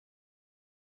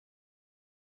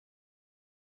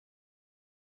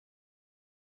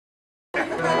Be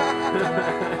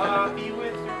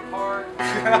with your partner.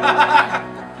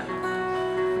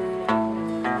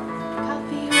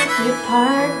 Coffee with your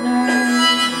partner.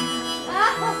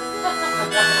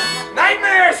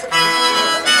 Nightmares!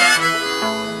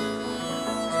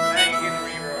 Now you get a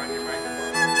reverb on your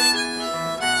microphone.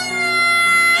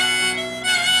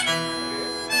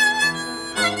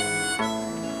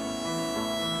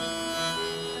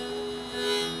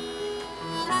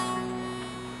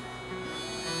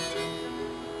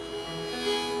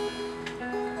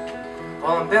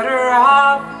 Well, I'm better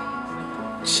off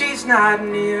when she's not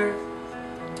near,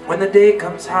 when the day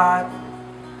comes hot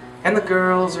and the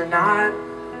girls are not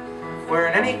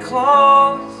wearing any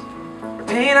clothes or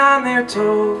paint on their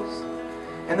toes,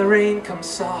 and the rain comes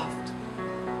soft.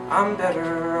 I'm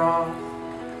better off.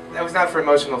 That was not for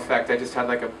emotional effect. I just had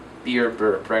like a beer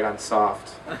burp right on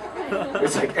soft. It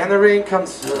was like, and the rain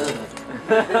comes.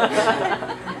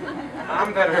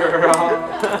 I'm better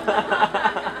off.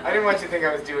 I didn't want you to think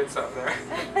I was doing something there.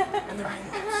 And the rain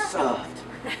comes soft.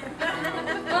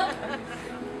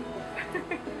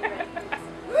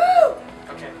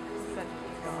 Okay.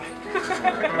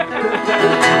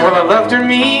 Well, I loved her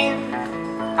mean,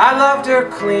 I loved her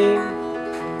clean,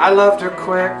 I loved her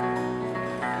quick,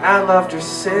 and I loved her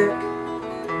sick.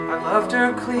 I loved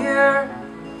her clear,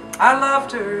 I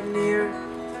loved her near,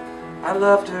 I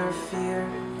loved her fear,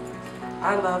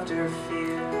 I loved her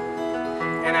fear.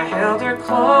 And I held her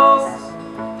close,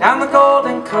 down the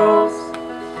golden coast,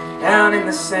 down in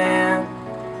the sand,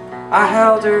 I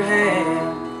held her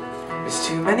hand. There's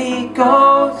too many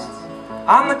ghosts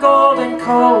on the golden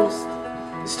coast.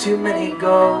 There's too many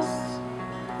ghosts.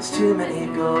 There's too many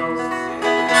ghosts.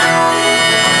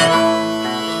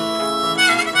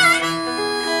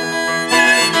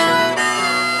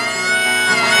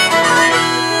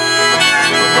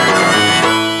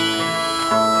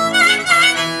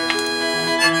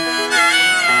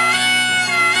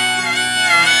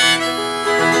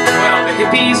 Well, the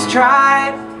hippies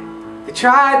tried. They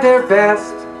tried their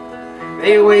best.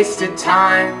 They wasted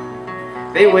time,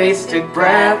 they wasted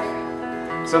breath.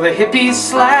 So the hippies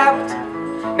slept,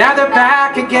 now they're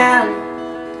back again.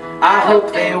 I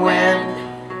hope they win,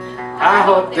 I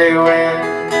hope they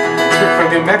win.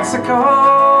 From New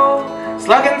Mexico,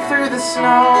 slugging through the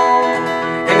snow,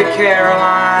 into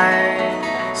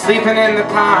Caroline, sleeping in the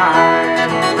pine.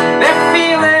 They're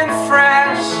feeling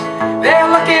fresh, they're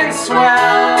looking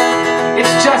swell.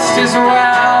 It's just as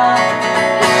well,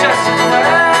 it's just as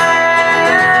well.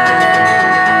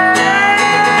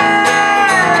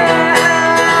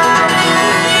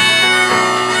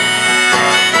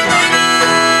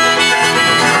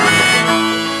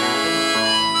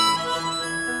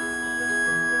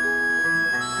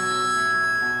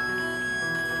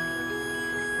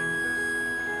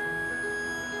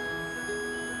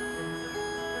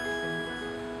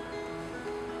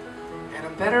 And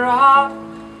I'm better off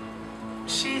when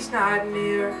she's not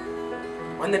near,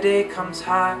 when the day comes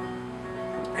hot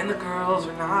and the girls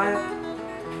are not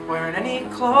wearing any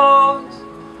clothes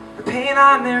or paint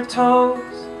on their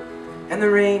toes, and the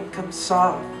rain comes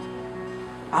soft.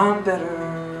 I'm better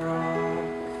off.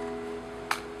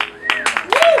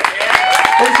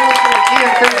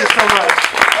 Thank you so much.